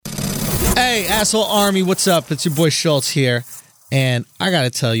Hey, Asshole Army, what's up? It's your boy Schultz here, and I got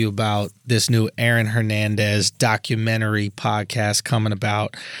to tell you about this new Aaron Hernandez documentary podcast coming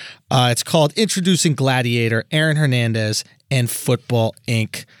about. It's called Introducing Gladiator, Aaron Hernandez and Football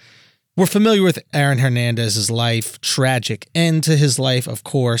Inc. We're familiar with Aaron Hernandez's life, tragic end to his life, of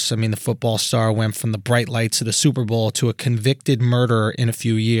course. I mean, the football star went from the bright lights of the Super Bowl to a convicted murderer in a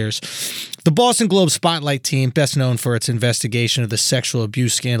few years. The Boston Globe Spotlight team, best known for its investigation of the sexual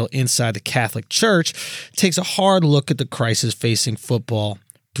abuse scandal inside the Catholic Church, takes a hard look at the crisis facing football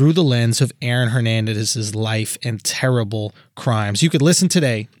through the lens of Aaron Hernandez's life and terrible crimes. You could listen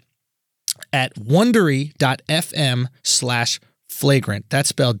today at wondery.fm/flagrant. That's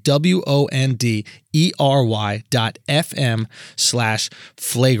spelled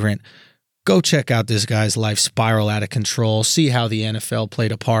WONDERY.FM/flagrant. Go check out this guy's life spiral out of control. See how the NFL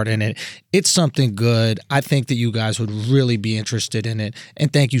played a part in it. It's something good. I think that you guys would really be interested in it.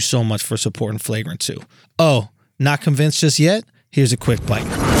 And thank you so much for supporting Flagrant too. Oh, not convinced just yet? Here's a quick bite.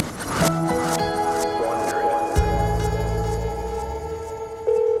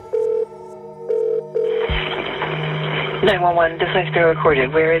 911, this line's being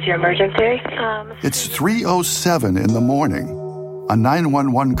recorded. Where is your emergency? It's 3:07 in the morning. A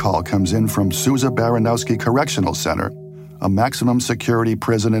 911 call comes in from Sousa Baranowski Correctional Center, a maximum security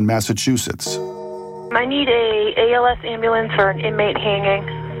prison in Massachusetts. I need a ALS ambulance for an inmate hanging.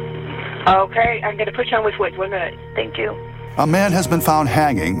 Okay, I'm going to put you on with Woods. 1 minute. Thank you. A man has been found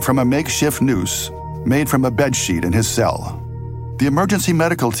hanging from a makeshift noose made from a bedsheet in his cell. The emergency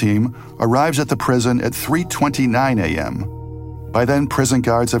medical team arrives at the prison at 3:29 a.m. By then, prison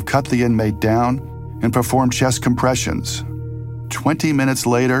guards have cut the inmate down and performed chest compressions. 20 minutes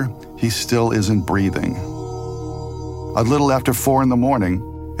later, he still isn't breathing. A little after 4 in the morning,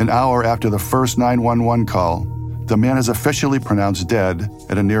 an hour after the first 911 call, the man is officially pronounced dead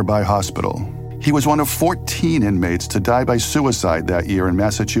at a nearby hospital. He was one of 14 inmates to die by suicide that year in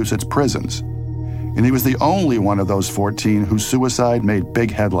Massachusetts prisons. And he was the only one of those 14 whose suicide made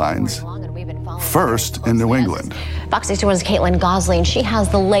big headlines. First in New England. Fox 61's Caitlin Gosling, she has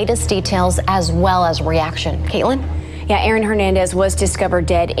the latest details as well as reaction. Caitlin? Yeah, Aaron Hernandez was discovered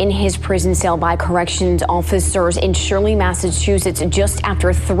dead in his prison cell by corrections officers in Shirley, Massachusetts, just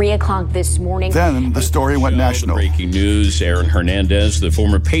after 3 o'clock this morning. Then the story went national. Breaking news, Aaron Hernandez, the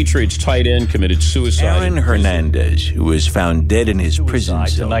former Patriots tight end, committed suicide. Aaron Hernandez, who was found dead in his prison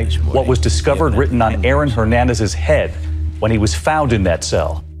cell tonight. What was discovered written on Aaron Hernandez's head when he was found in that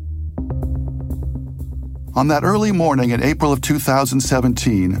cell. On that early morning in April of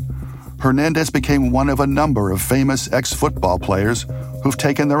 2017, Hernandez became one of a number of famous ex-football players who've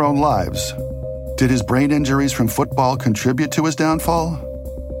taken their own lives. Did his brain injuries from football contribute to his downfall?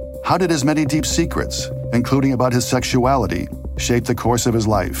 How did his many deep secrets, including about his sexuality, shape the course of his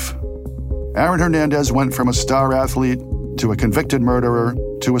life? Aaron Hernandez went from a star athlete to a convicted murderer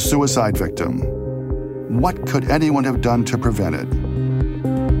to a suicide victim. What could anyone have done to prevent it?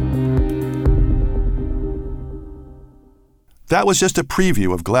 That was just a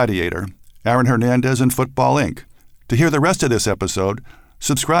preview of Gladiator, Aaron Hernandez and Football Inc. To hear the rest of this episode,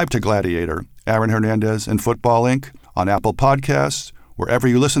 subscribe to Gladiator, Aaron Hernandez and Football Inc. on Apple Podcasts, wherever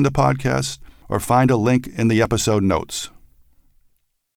you listen to podcasts, or find a link in the episode notes.